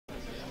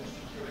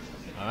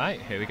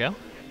Alright, here we go.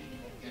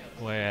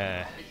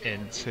 We're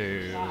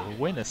into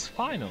winners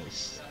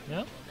finals,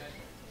 yeah?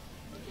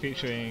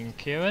 Featuring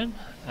Kieran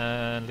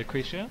and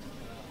Lucretio.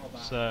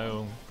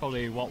 So,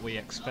 probably what we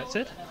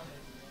expected.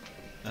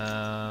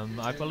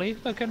 I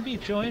believe we're going to be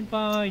joined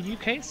by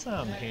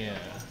UKSam here.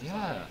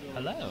 Yeah.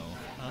 Hello.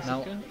 How's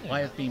Now, it going? I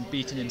have been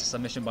beaten into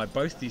submission by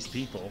both these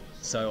people,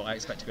 so I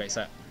expect a great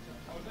set.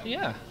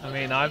 Yeah, I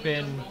mean, I've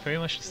been pretty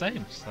much the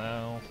same,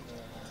 so...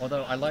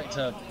 Although I like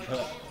to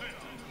put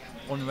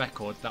on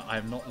record that I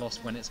have not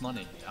lost when it's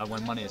money,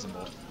 when money is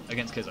involved,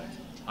 against Kizzo.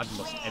 I've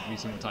lost every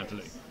single time to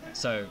Luke.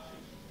 So,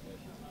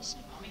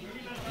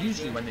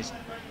 usually when they...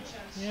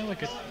 Yeah, we're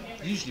good.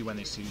 Usually when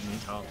they see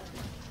need help.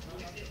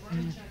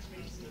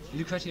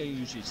 Lucretio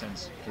usually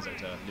sends Kizzo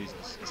to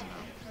losers, isn't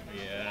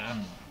that?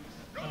 Yeah.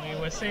 I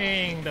mean, we're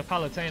seeing the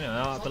Palatino,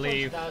 I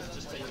believe.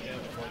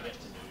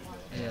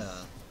 Yeah.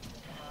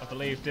 I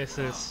believe this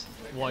is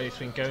what he's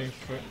been going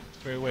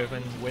through with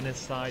in winner's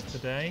side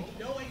today.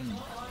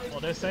 Well,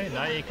 they're saying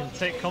that you can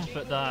take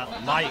comfort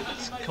that Light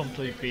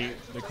completely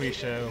beat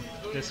Lucretio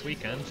this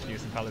weekend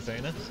using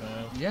Palatino,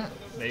 so Yeah.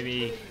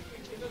 maybe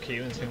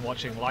Kieran's been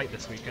watching Light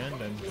this weekend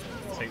and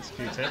takes a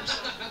few tips.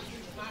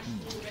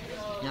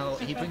 Now,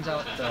 he brings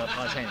out the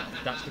Palatino.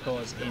 That's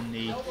because in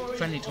the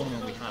friendly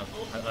tournament we have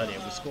earlier,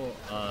 we score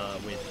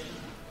with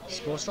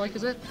Score Strike,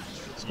 is it?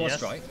 Score Yes,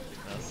 Strike.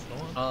 that's the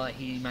one.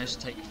 He managed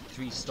to take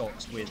 3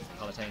 stocks with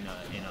Palatino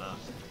in a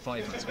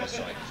 5-man Score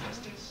Strike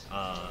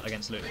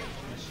against Luke.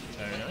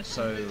 Very nice.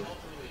 So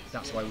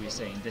that's why we're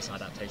seeing this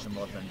adaptation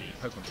rather than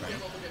the Pokemon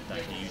trainer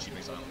that he usually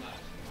brings out.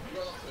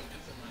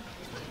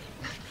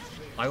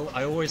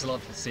 I always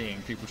love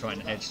seeing people try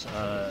and edge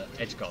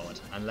guard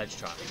and ledge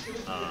trap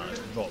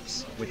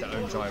Robs with their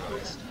own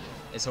gyros.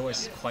 It's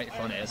always quite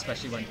funny,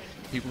 especially when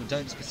people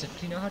don't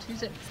specifically know how to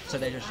use it, so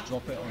they just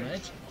drop it on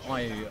edge.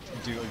 I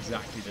do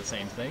exactly the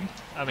same thing.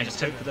 I mean,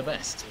 just hope for the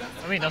best.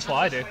 I mean, that's what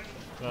I do.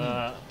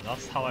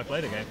 That's how I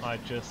play the game. I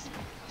just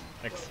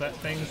expect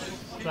things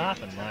to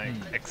happen,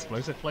 like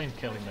explosive flame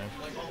killing them.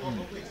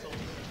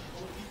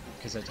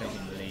 Because they're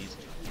taking the lead.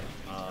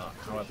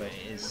 However,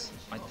 it is,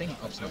 I think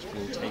Upsmash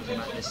will take him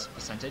at this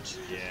percentage.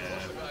 Yeah.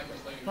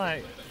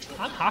 Like,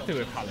 I'm happy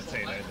with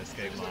Palatino in this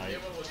game. Like,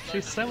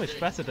 she's so much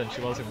better than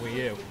she was in Wii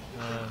U.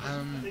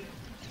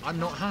 I'm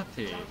not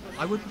happy.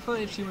 I would prefer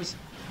if she was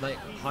like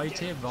high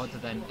tier rather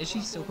than. Is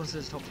she still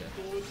considered top tier?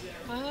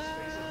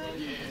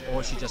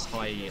 Or is she just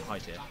high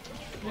tier?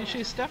 I mean,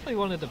 she's definitely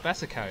one of the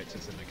better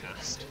characters in the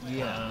cast.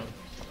 Yeah.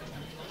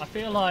 I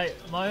feel like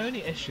my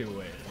only issue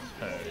with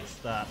her is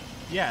that,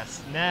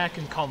 yes, Nair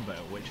can combo,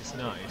 which is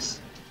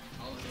nice,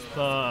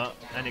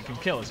 and it can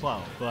kill as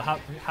well, but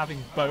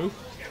having both...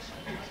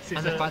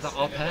 And the fact that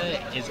up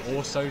air is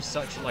also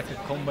such like a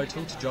combo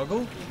tool to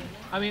juggle.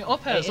 I mean,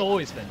 up air has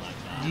always been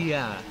like that.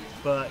 Yeah,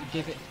 but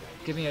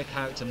giving a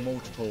character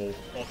multiple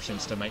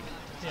options to make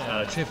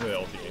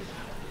trivial of you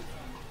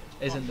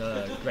isn't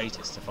the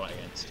greatest to fight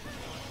against.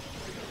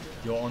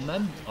 You're on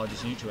them, I'll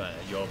just neutral air.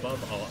 You're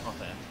above, I'll up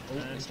air.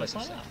 Oh, Just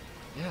like that.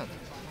 Yeah.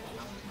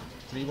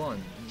 3-1.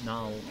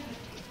 Now,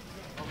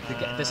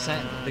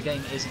 the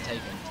game isn't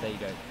taken. There you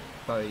go.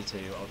 Bowie to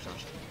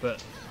Ultrash.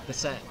 But the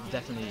set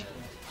definitely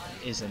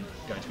isn't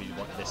going to be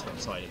this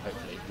one-sided.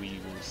 Hopefully, we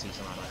will see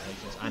some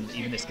adaptations. And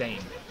even this game,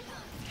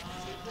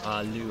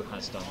 Lou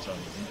has done some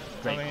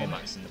great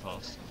combats in the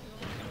past.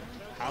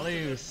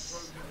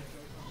 Halu's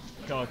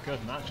got a good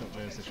matchup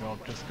versus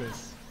Rob just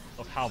because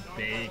of how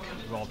big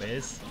Rob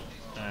is.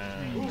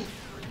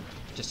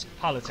 Just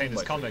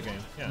Palatino's combo game.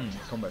 Yeah.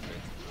 Combo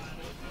food.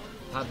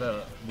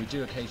 However, we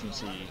do occasionally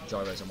see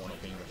gyros and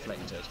whatnot being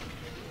reflected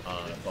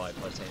by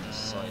Palatino's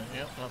side.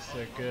 Yep, that's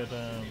a good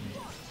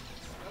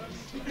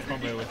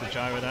combo with the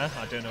gyro there.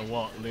 I don't know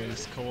what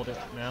Lou's called it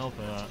now,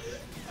 but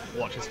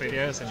watch his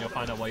videos and you'll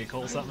find out what he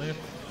calls that move.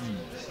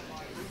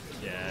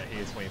 Yeah, he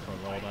is waiting for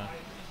a roll there.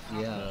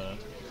 Yeah.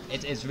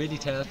 It's really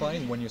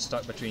terrifying when you're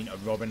stuck between a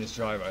Rob and his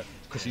gyro,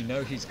 because you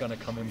know he's going to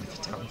come in with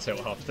the down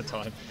tilt half the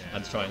time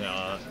and try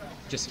and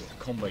just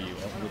combo you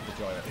with the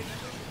gyro.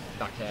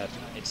 Back air,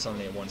 it's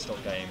suddenly a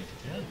one-stop game.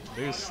 Yeah,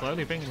 Lou's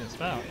slowly bringing this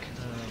back.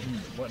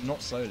 Well, not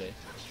slowly.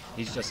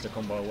 He's just a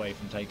combo away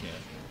from taking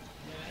it.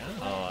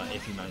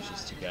 If he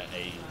manages to get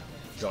a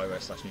gyro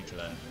 /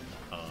 neutral air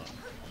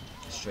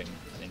string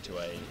into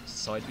a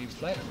side B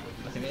flare,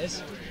 I think it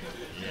is.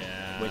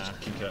 Yeah.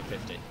 Which can kill at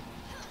 50.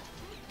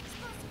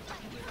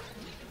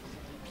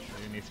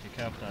 You need to be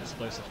careful with that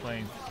explosive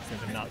flame,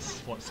 given that's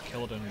what's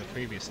killed him in the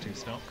previous 2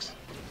 stocks.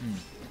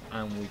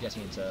 And we're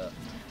getting into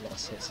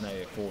last hit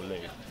scenario for Lou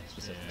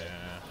specifically.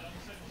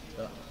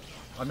 Yeah.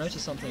 I've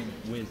noticed something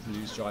with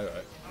Lou's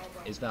gyro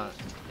is that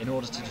in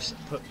order to just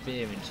put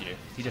fear into you,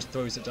 he just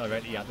throws it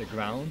directly at the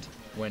ground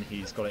when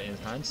he's got it in his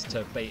hands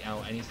to bait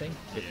out anything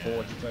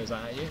before he throws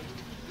that at you.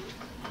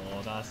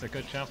 Oh, that's a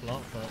good jab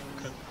lock, but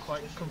couldn't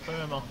quite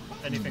confirm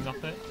anything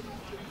off it.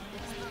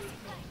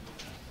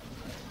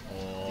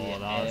 Oh,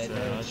 that's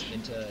it.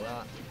 Into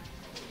that.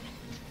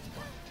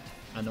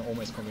 And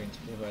almost coming into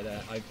full row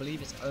there. I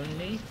believe it's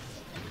only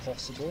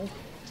possible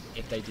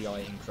if they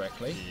DI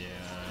incorrectly.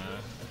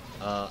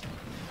 Yeah.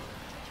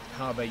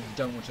 However, you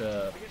don't want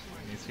to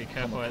Needs to be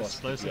careful with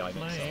explosive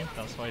flame.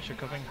 That's why you're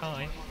covering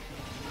high.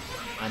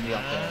 And the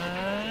up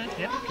there.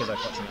 Yeah. Kizzo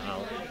clutching it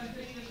out.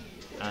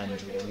 And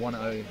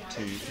 1-0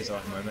 to Kizzo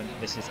at the moment.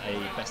 This is a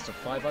best of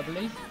 5, I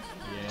believe.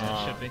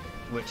 Yeah, should be.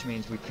 Which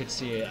means we could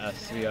see a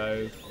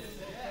 3-0.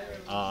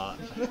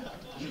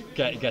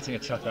 Getting a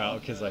chucker out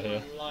of Kizzo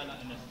here.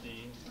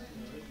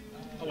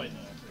 Oh wait,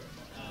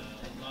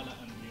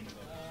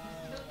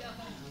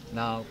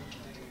 Now,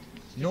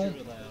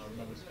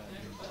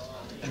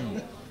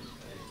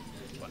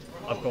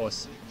 of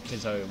course,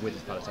 Kizzo with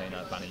his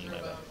Palutena banning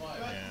Unova.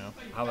 Yeah.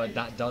 However,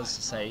 that does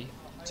say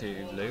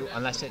to Lu,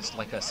 unless it's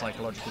like a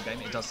psychological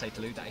game, it does say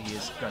to Lu that he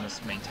is going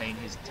to maintain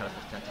his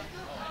teleport protector.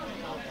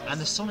 And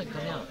the Sonic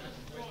coming out.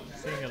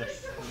 Seeing a Lu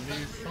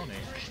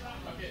Sonic.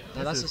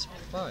 Now that's a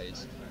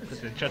surprise.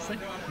 It's interesting.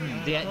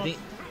 The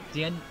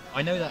end.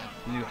 I know that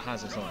Lu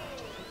has a Sonic.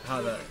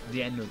 However,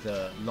 the end of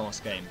the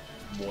last game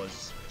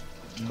was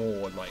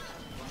more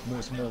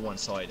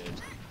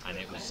one-sided, and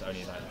it was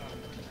only that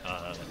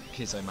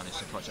Kizzo managed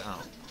to clutch it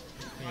out.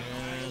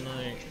 Yeah,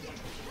 like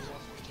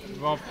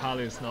Rob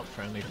Palu's not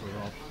friendly for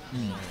Rob.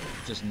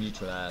 Just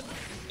neutral air.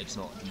 It's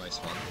not the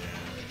most fun.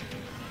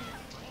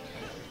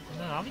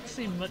 No, I haven't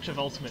seen much of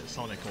Ultimate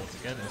Sonic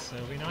altogether, so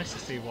it'll be nice to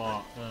see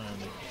what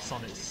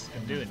Sonics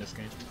can do in this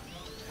game.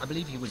 I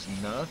believe he was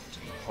nerfed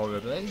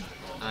horribly,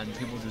 and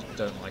people just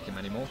don't like him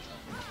anymore.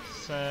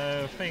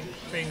 So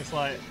things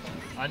like,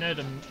 I know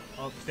the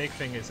big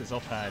thing is his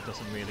up air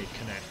doesn't really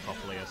connect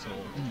properly at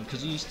all.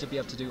 Because you used to be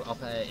able to do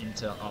up air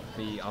into up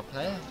B up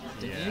air,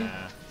 didn't you?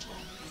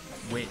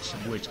 Which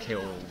would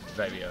kill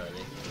very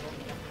early.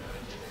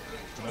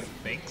 The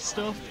big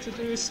stuff to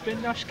do with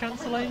spin dash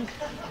cancelling?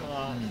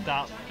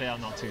 That bit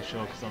I'm not too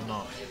sure because I'm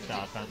not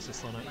that advanced with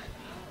Sonic.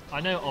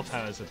 I know up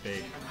air is a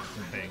big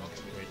thing,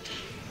 which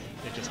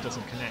it just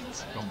doesn't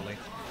connect properly.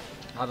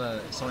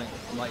 However, Sonic,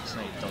 like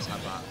Snake, does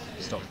have that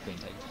stop being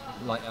taken.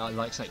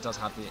 Like Snake does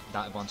have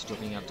that advantage of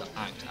being able to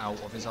act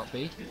out of his up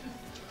B.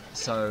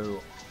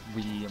 So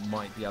we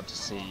might be able to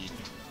see,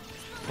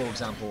 for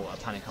example, a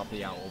panic up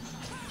B out of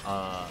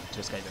to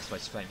escape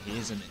explosive flame. He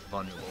isn't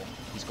vulnerable.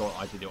 He's got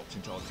either the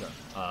option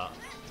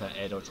to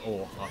air dodge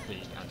or up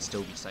B and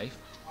still be safe.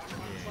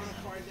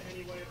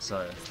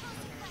 So.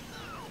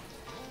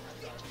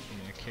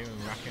 Yeah,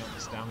 Kieran racking up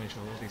this damage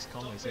with all these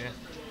combos here.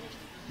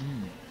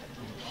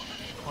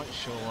 Quite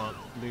sure what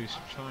Lu's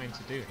trying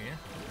to do here.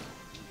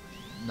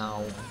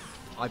 Now,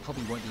 I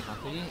probably won't be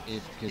happy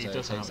if Kizzo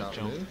takes out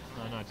Lu.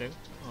 No, I don't.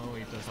 Oh,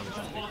 he does have his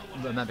up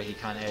B. Remember, he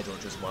can air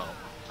dodge as well.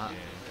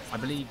 I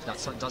believe that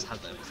Sonic does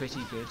have a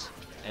pretty good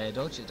air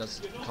dodge. It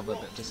does cover a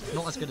bit, just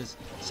not as good as,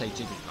 say,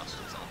 Jigglypuff,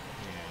 for example,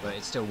 but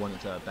it's still one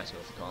of the better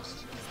of the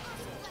casts.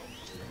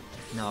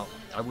 Now,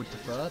 I would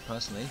prefer,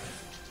 personally,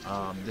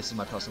 this is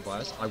my personal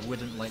bias, I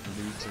wouldn't like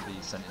Lu to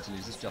be sent into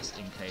losers just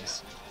in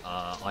case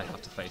I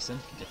have to face him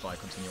if I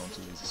continue on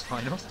to losers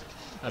finals.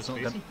 That's not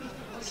good.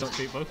 Just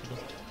beat both of them.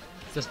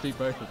 Just beat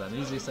both of them.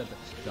 Easier said than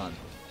done.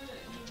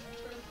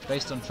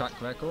 Based on track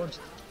record,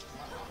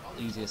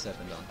 easier said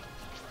than done.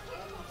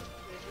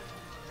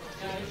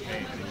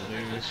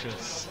 Lu's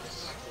just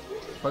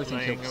both in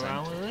kill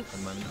around percent with at the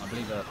moment. I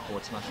believe a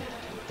forward smash.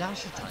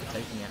 Dash attack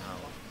taking it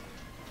out.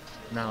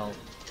 Now,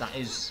 that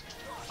is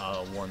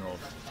one of...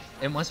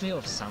 It reminds me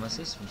of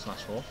Samus's from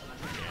Smash 4.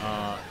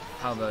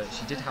 However,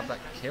 she did have that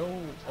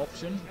kill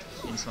option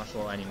in Smash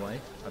 4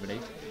 anyway, I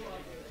believe.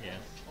 Yeah.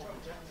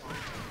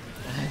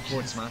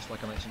 Forward smash,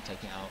 like I mentioned,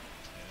 taking it out.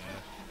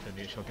 The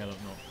neutral get up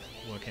not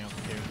working out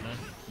for Kieran there.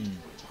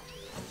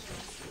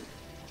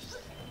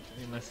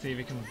 Let's see if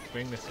we can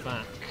bring this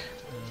back.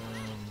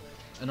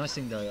 A nice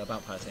thing though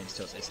about Palutena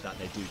stilts is that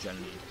they do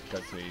generally go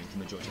through the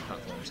majority of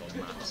platforms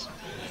on maps.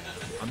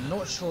 I'm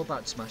not sure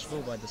about Smash 4,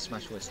 whether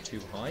Smash 4 is too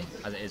high,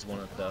 as it is one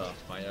of the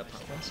higher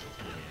platforms.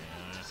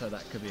 So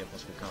that could be a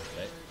possible counter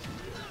pick.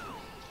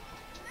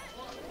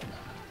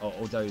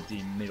 Although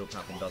the middle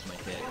platform does make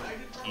it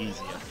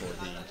easier for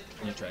the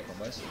neutral air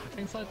combos.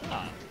 Things like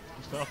that,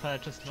 but up air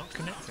just not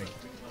connecting.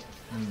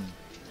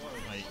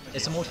 Like,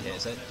 it's a multi-hit,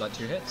 is it? Like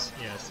 2 hits?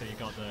 Yeah, so you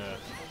got the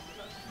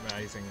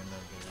rising and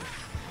then the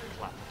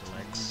flat with the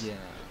legs. Yeah.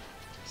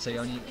 So you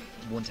only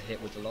want to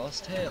hit with the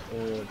last hit,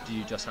 or do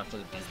you just have to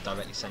be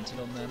directly centered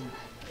on them?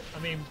 I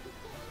mean,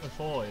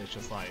 before it's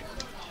just like...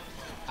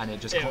 And it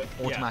just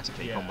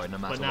automatically combo no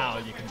matter what. But now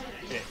you can,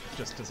 it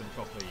just doesn't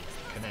properly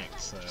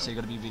connect, so... So you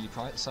got to be really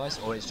precise,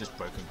 or it's just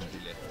broken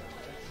completely?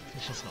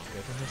 It's just not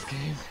good in this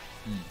game.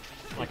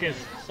 Like if...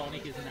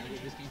 Sonic isn't that good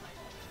in this game.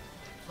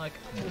 Like,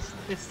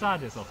 it's sad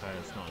his up air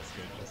is not as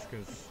good, just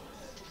because...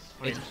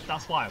 I mean,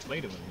 that's why I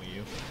played him in Wii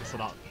U, just for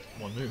that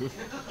one move.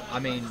 I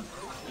mean,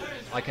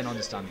 I can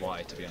understand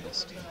why, to be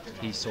honest.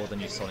 He saw the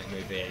new Sonic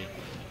movie,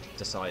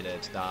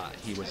 decided that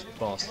he was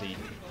vastly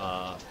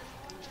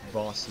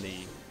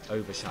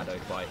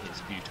overshadowed by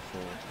his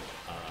beautiful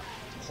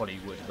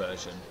Hollywood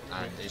version,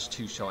 and is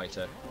too shy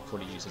to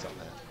fully use his up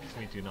air.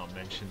 We do not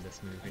mention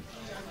this movie.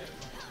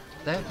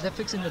 They're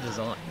fixing the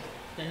design.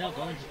 They're not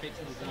going to fix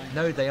the design.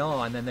 No, they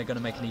are, and then they're going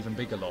to make an even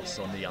bigger loss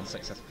on the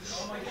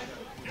unsuccessful.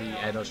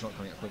 The air dodge not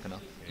coming up quick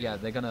enough. Yeah,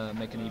 they're going to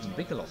make an even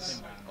bigger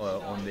loss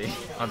on the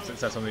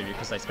unsuccessful movie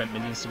because they spent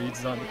millions to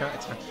redesign the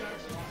character.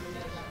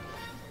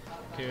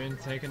 Kieran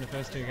taking the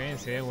first 2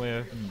 games here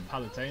with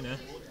Palutena.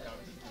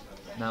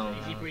 Now,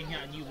 Is he bringing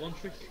out a new one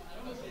trick?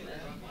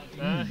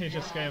 He's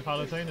just getting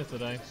Palutena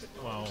today.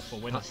 Well, for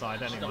winner's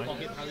side anyway.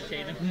 Pocket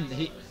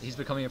Palutena. he's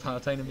becoming a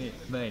Palutena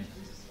main.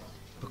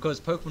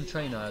 Because Pokemon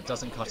Trainer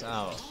doesn't cut it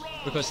out.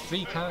 Because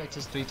 3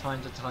 characters 3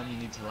 times the time you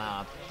need to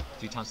lab,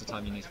 3 times the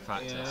time you need to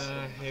practice.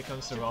 Yeah, here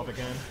comes the Rob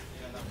again.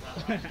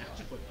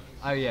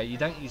 Oh yeah, you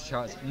don't use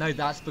Charizard. No,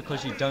 that's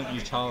because you don't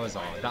use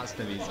Charizard. That's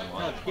the reason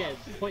why. No, yeah,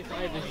 point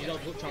 5 is you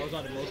don't put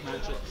Charizard in most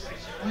matchups.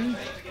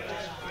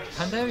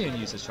 Pandarian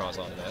uses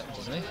Charizard a bit,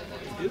 doesn't he?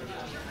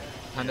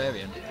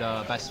 Pandarian,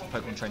 the best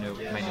Pokemon trainer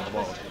main in the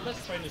world.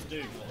 Best trainers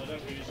do, but they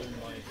don't use them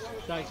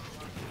like.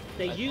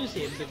 They use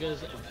him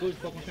because good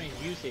Pokemon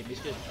trainers use him,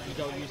 it's just you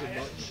don't use him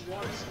much.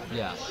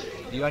 Yeah,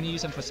 you only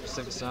use them for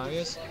specific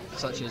scenarios,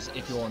 such as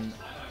if you're on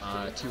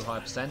too high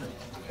percent,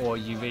 or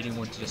you really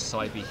want to just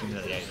side B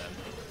humiliate them.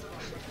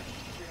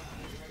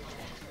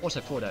 Also,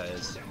 Forda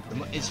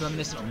it's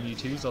reminiscent of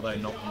Mewtwo's, although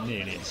not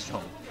nearly as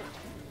strong.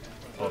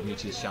 Or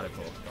Mewtwo's Shadow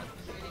Claw. You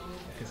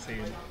can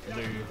see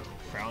Lou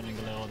frowning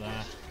a little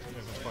there.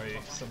 With probably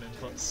some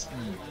inputs.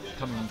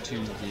 Coming to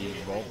the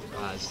Rob,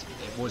 as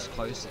it was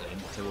close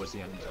towards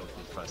the end of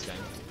the first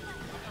game.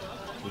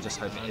 We'll just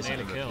hope it isn't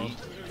a repeat.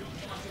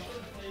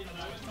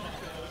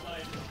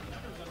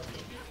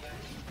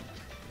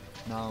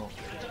 Now,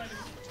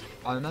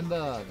 I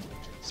remember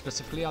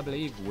specifically, I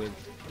believe, with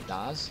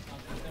Daz,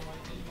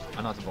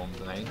 another bomb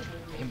domain,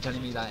 him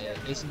telling me that it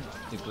isn't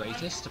the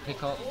greatest to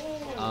pick up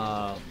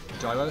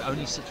Gyro,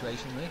 only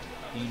situationally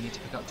you need to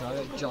pick up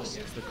Gyro just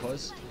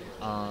because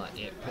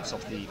it puts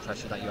off the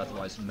pressure that you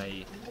otherwise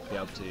may be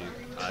able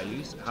to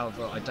use.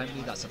 However, I don't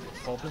believe that's a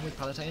problem with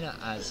Palutena,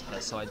 as a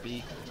side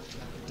B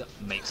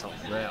makes up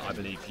for it. I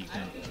believe you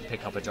can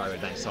pick up a Gyro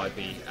then side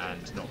B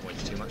and not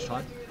waste too much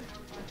time.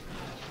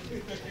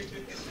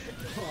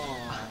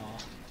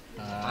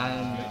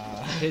 And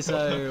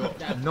Kizzo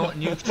not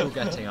neutral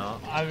getting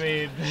up, I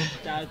mean,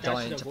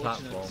 dying to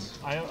platform.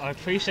 I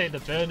appreciate the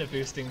burner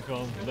boosting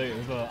from Lou,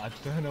 but I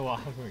don't know what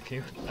happened with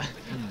Q.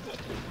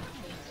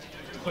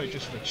 Probably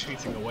just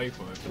retreating away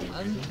from it for no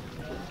reason.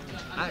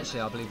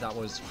 Actually, I believe that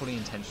was fully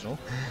intentional.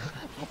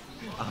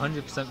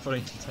 100% fully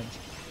intentional.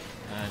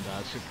 And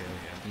should go,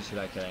 yeah.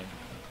 Neutral killing.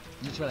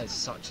 Neutral is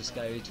such a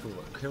scary tool.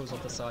 It kills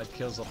off the side,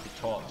 kills off the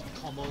top.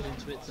 Comboed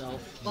into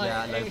itself. Like,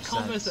 Yeah, low it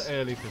combos at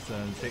early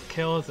percents, it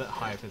kills at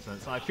high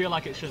percents, so I feel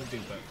like it shouldn't do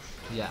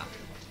both. Yeah.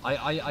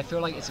 I feel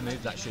like it's a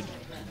move that should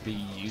be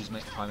used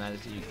primarily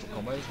for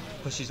combos,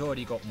 because she's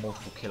already got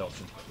multiple kill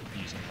options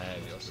using her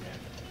aerials.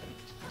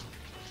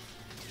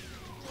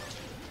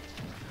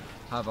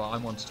 However,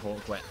 I'm on to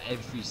talk where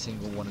every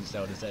single one of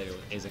Zelda's aerial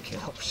is a kill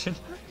option.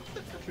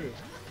 True.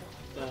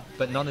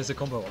 But none is a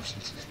combo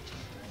option.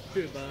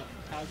 True, but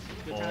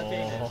the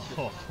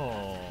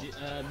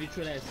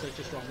neutral air is such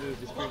a strong move,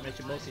 it's pretty much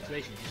in most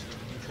situations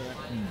neutral air.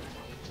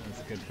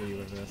 That's good for you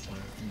reverse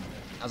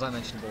now. As I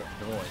mentioned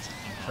before, it's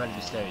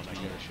incredibly scary to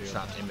be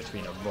trapped in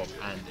between a Rob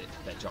and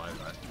their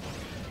Gyro.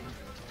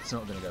 It's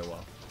not going to go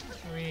well.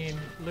 I mean,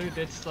 Lou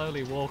did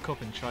slowly walk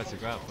up and try to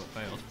grab, but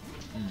failed.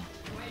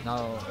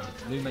 Now,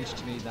 Lou mentioned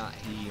to me that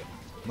he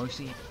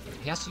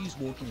has to use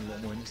walking a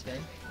lot more in this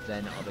game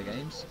than other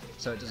games,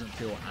 so it doesn't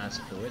feel as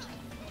fluid.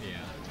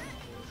 Yeah.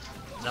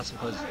 That's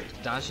because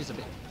Dash is a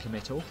bit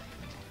committal,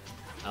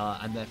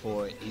 and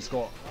therefore he's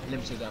got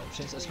limited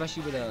options,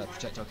 especially with a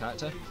projectile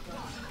character.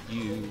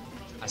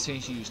 As soon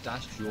as you use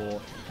Dash,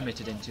 you're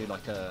committed into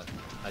like a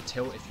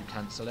tilt if you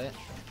cancel it.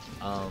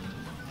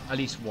 At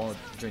least while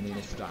during the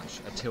initial dash,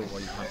 a tilt while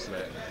you cancel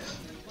it,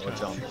 or a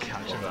jump.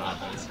 Catch him out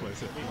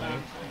explicitly now.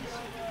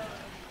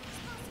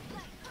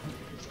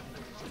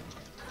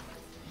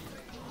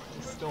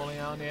 Stalling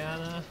out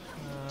Diana.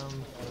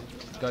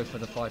 Go for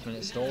the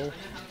 5-minute stall.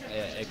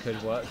 It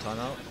could work.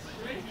 Timeout.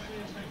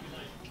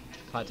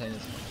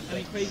 Palutena's. I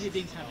mean, crazy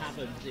things have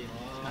happened in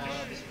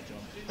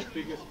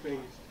Biggest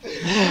things.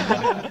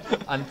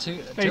 And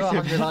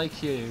 200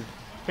 IQ.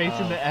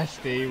 Facing the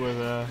SD with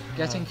a...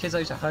 Getting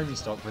Kizzo to homie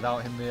stock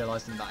without him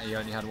realising that he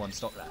only had 1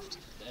 stock left.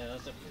 Yeah,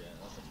 that's definitely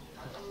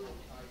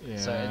Yeah.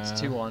 So it's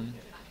 2-1.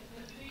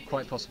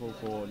 Quite possible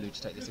for Lou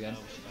to take this again.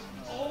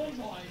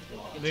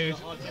 Lou,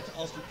 I get to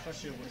ask a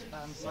question which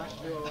bands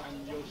Zachio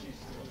and Yoshi's.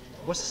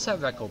 What's the set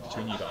record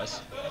between you guys?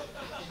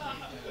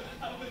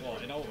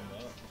 What, in Oldham?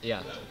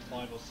 Yeah.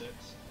 5 or 6.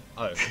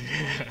 Oh.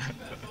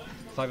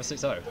 5 or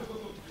 6-0?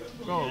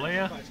 go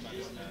Leah.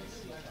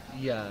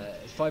 Yeah,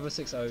 5 or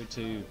 6-0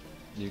 to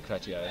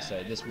Lucretio,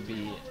 so this would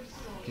be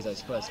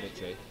Kizzo's first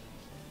victory.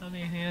 I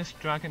mean, he is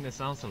dragging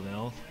this out a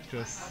little,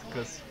 just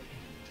because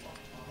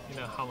you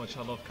know how much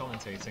I love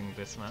commentating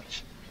this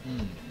match.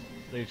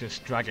 They're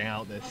just dragging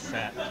out this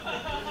set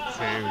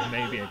to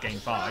maybe a game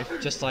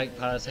 5. Just like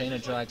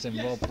Palutena drags in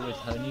Rob with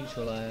her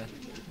neutral air.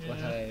 Yeah.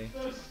 Hey.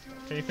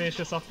 Can you finish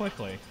this off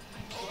quickly?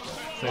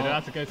 So you don't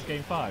have to go to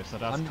game 5, so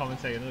that's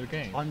commentate another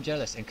game. I'm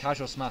jealous. In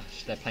Casual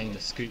Smash, they're playing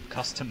the Scoop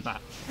custom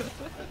map.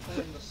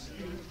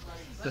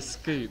 The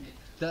Scoop.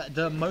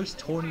 The most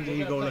Tawny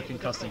legal looking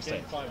custom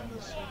stage.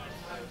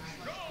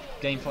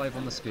 Game 5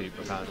 on the Scoop,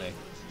 apparently.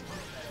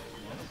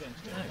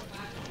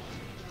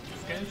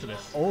 Let's get into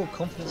this. All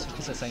confidence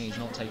because they're saying he's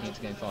not taking it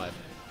to game 5.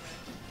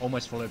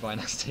 Almost followed by an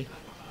ST.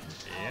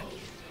 Yeah.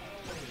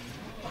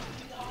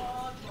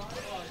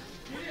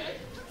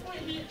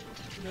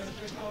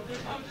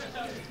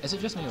 Is it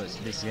just me or is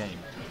this game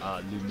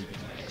moving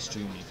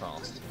extremely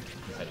fast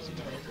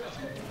competitively?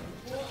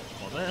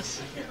 Well,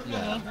 this.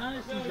 Yeah. No,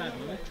 it's not bad,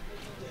 really.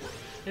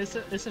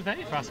 It's a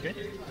very fast game.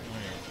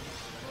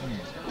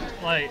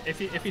 Like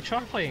if you try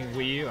playing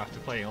Wii U after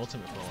playing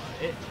Ultimate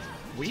Brawler,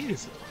 Wii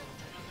U's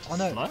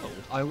slow.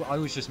 I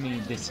was just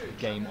meaning this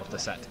game of the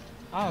set.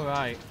 Oh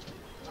right.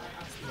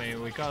 I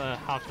mean we gotta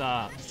have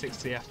that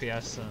 60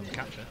 FPS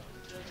capture.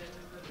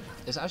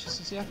 Is it actually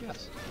 60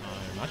 FPS?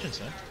 I imagine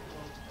so.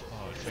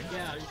 Oh, I think.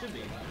 Yeah, it should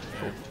be.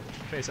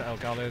 Is it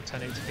Elgato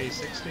 1080p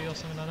 60 or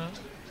something like that?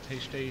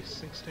 HD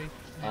 60?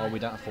 Oh, we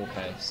don't have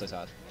 4K, so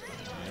sad.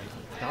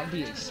 That would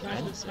be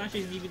expensive. Smash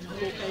isn't even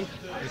 4K.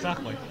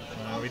 Exactly.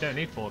 We don't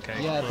need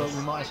 4K. Yeah, but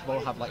we might as well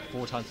have like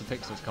 4 times the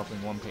pixels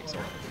covering 1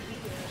 pixel.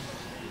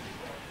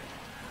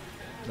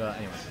 But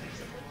anyway.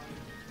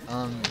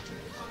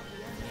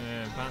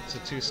 Back to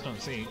 2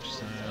 stunts each,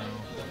 so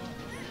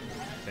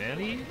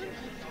fairly even?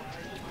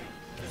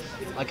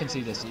 I can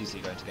see this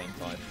easily going to game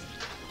 5.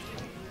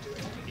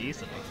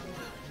 Easily.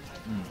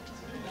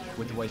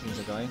 With the way things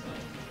are going.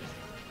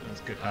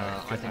 That's good.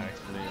 I think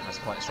Blue has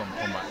quite strong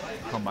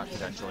combat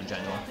potential in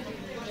general.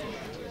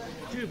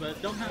 True, but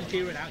don't have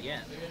Jiren out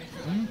yet.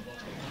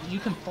 You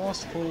can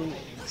fast forward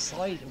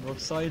side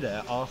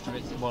it after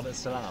while it's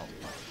still out.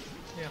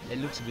 Yeah. It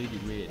looks really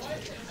weird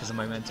because the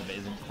momentum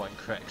isn't quite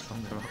correct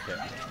from the rocket.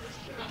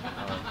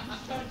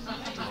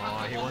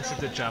 Oh, he wanted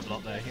the jab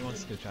lot there. He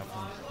wanted the jab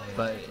lot.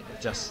 But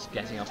just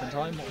getting up in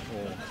time,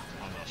 or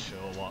I'm not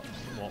sure what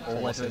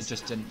or whether it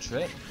just didn't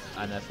trip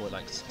and therefore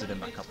like stood him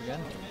back up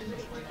again.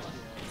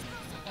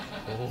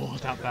 Oh,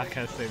 that back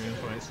air saving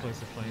for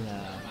explosive flame.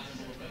 Yeah.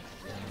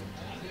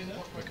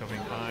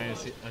 Recovering high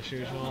as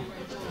usual.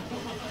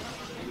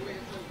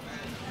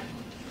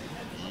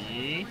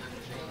 Yeah.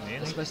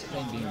 Explosive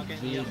flame being a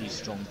really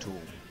strong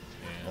tool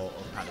of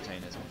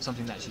Palutina's,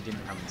 something that she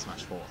didn't have in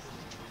Smash 4.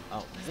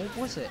 Oh, what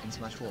was it in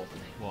Smash 4?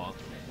 What?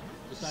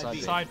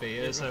 Side B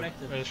is a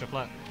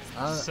reflect.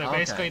 So okay.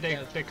 basically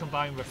they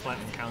combine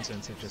reflect and counter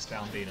into just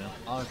down B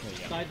now. Okay,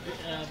 yeah. Side,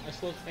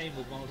 Explosive Flame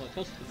was one of our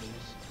custom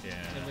moves.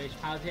 Yeah. In which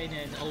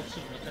Palutena and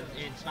Ultimate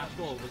in Smash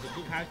 4 was a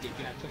good character if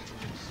you had custom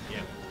moves.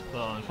 Yeah.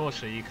 But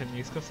unfortunately you couldn't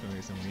use custom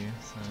moves on Wii U,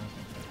 so...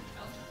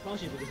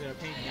 Partially because they were a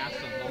pain in the ass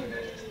on long.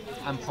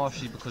 And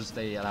partially because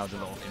they allowed a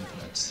lot of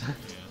influence.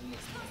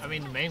 I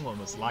mean, the main one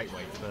was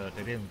lightweight, but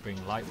they didn't bring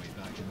lightweight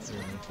back into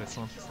this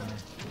one. So.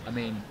 I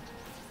mean,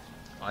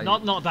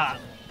 not that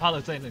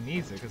Palutena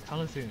needs it, because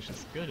Palutena's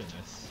just good in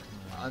this.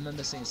 I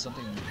remember seeing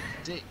something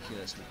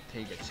ridiculous with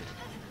Pikachu.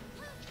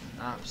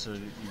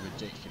 Absolutely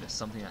ridiculous.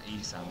 Something that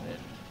UKSam did,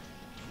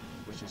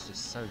 which was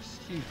just so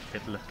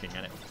stupid looking,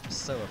 and it was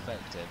so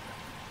effective.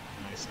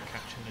 Nice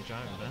catching the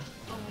gyro there.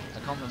 I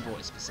can't remember what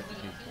it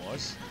specifically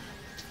was,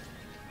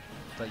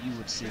 but you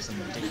would see some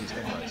ridiculous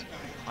combos.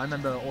 I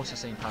remember also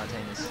seeing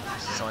Palutena's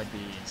side B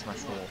in Smash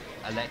 4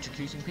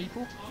 electrocuting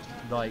people,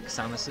 like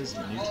Samus's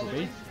neutral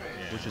B,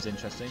 which was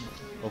interesting,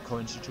 or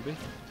coin neutral B.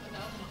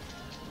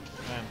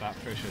 And back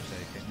pressure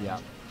taking. Yeah,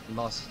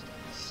 last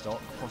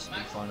stock,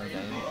 possibly final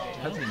game.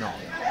 Hopefully not,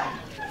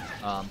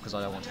 because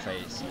I don't want to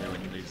face the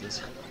winning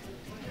losers.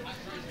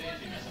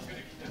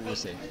 But we'll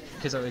see.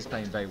 Kizzo is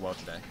playing very well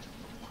today,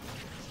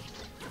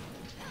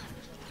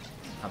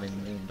 having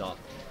warmed up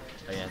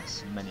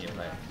against many a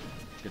player.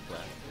 Good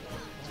player.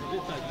 It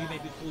looks like you may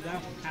be pulled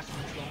out from casting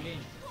this long game.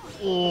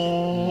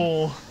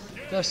 Oh!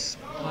 That's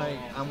like,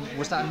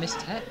 was that a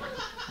missed hit?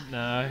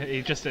 No,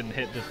 he just didn't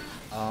hit the...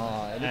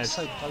 It looks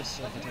so close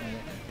to hitting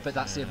it. But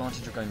that's the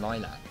advantage of going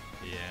lilac.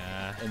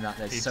 Yeah. In that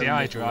there's He's so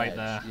DI'd little right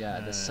ledge. there. Yeah,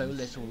 there's so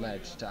little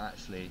ledge to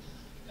actually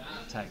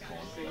tech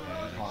on. You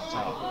can't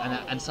tell.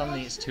 And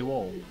suddenly it's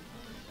 2-all.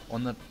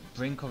 On the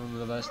brink of a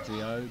reverse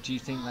 3-0, do you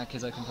think that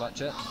Kizzo can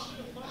clutch it?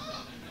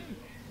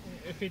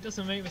 If he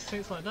doesn't make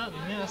mistakes like that,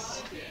 then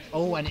yes.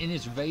 Oh, and in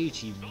his rage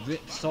he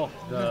rips off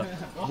the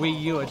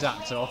Wii U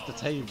adapter off the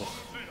table.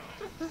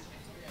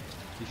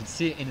 You can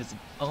see it in his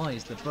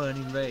eyes, the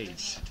burning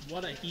rage.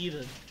 What a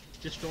heathen.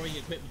 Destroying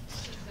equipment.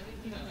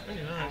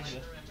 Pretty much.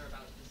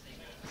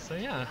 So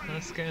yeah,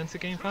 let's get into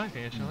game 5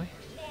 here, shall we?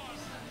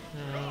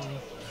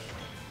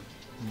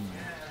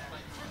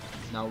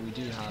 Now we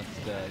do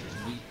have the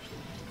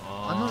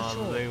I'm not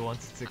sure. Lou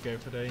wanted to go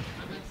for the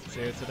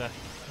 0 to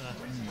death.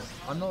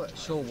 I'm not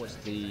sure what's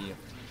the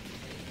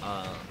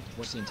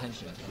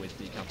intention with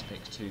the counter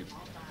pick to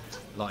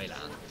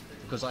Lilan.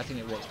 because I think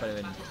it works better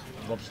in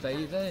Rob's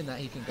favour in that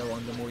he can go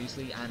under more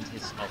easily and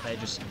his up air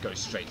just goes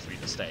straight through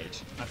the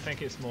stage. I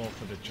think it's more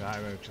for the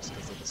gyro just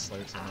because of the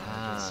slopes and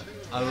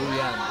Oh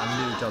yeah,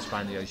 and Lou does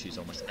ban the Yoshis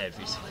almost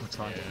every single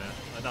time. Yeah,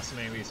 and that's the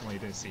main reason why you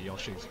didn't see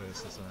Yoshi's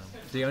first as well.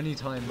 The only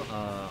time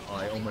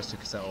I almost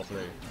took a set off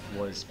Lou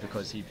was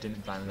because he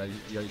didn't ban the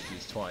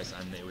Yoshis twice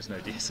and it was no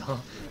DSR.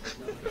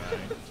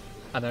 Right.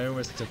 And I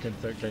almost took him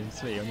for game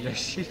 3 on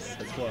Yoshi's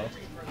as well.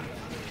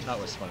 That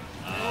was fun.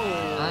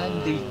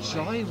 And the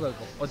gyro,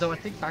 although I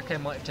think back air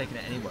might have taken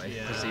it anyway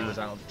because he was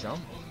out of jump.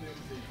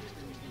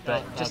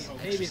 But just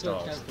Maybe extra it's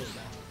not stars. teleport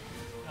back.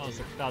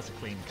 That was a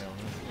clean kill.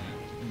 Wasn't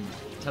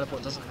it?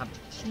 Teleport doesn't have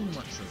too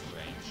much of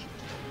range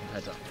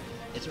compared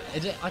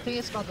to. I think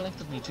it's about the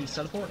length of Mewtwo's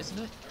teleport, isn't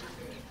it?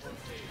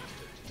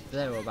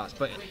 Thereabouts,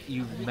 but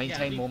you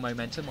maintain more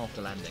momentum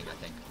after landing, I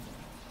think,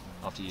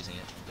 after using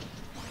it.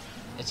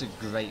 It's a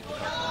great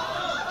recovery.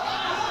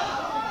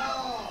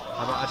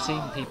 I've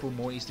seen people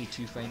more easily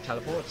 2-frame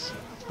teleports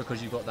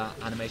because you've got that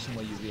animation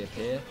where you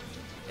reappear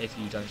if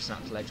you don't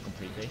snap the ledge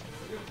completely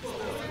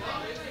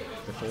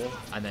before,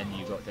 and then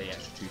you got the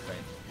extra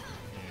 2-frame.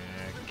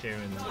 Yeah,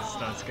 Kieran's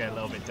starting to get a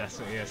little bit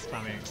desperate here,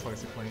 spamming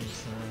explosive flames.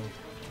 So.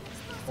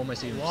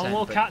 Almost even One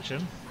will catch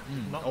him.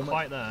 Not almost,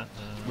 quite there.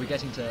 We're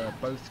getting to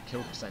both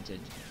kill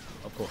percentage.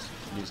 Of course,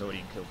 Lou's already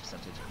in kill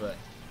percentage, but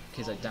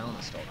Kizzo down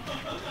the stock.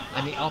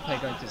 And the up air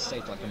going through the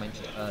stage like I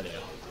mentioned earlier.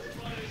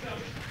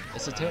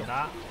 It's a tilt.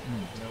 That?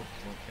 Nope,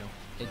 won't kill.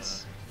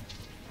 It's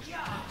the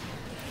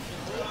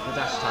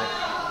dash type.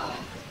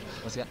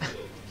 What's it?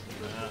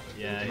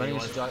 Yeah, Running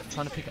he is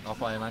trying to pick it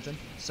up, I imagine,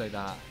 so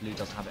that Lou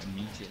doesn't have it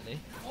immediately.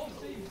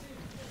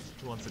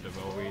 wanted a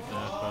roll read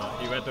there, but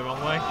he read the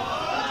wrong way.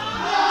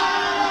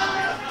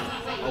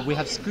 Oh, we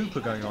have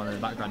Scooper going on in the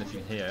background if you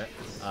can hear it.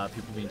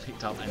 People being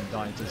picked up and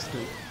dying to the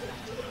scoop.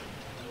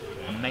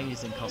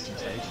 Amazing custom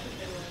stage.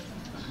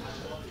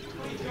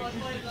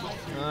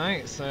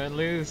 Alright, so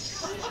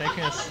Lou's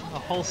taking a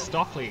whole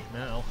stock lead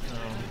now.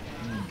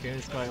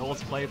 He's got it all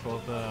to play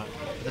for, but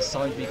the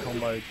side B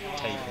combo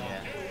taking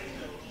it.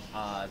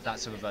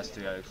 That's a reverse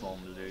 3-0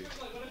 from Lou.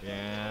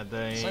 yeah,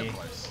 they So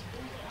close.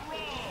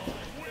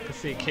 can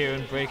see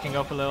Kieran breaking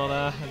up a little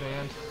there at the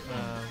end.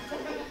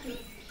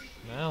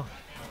 No.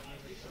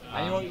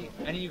 Any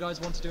of you guys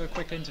want to do a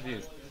quick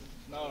interview?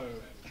 No.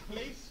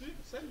 Please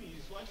send me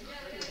his one.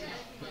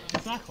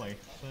 Exactly.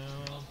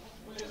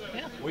 So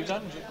yeah, We've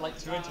done like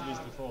 2 interviews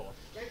before.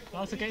 that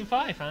was a game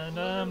 5,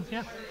 and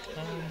yeah,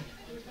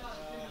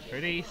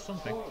 pretty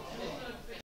something.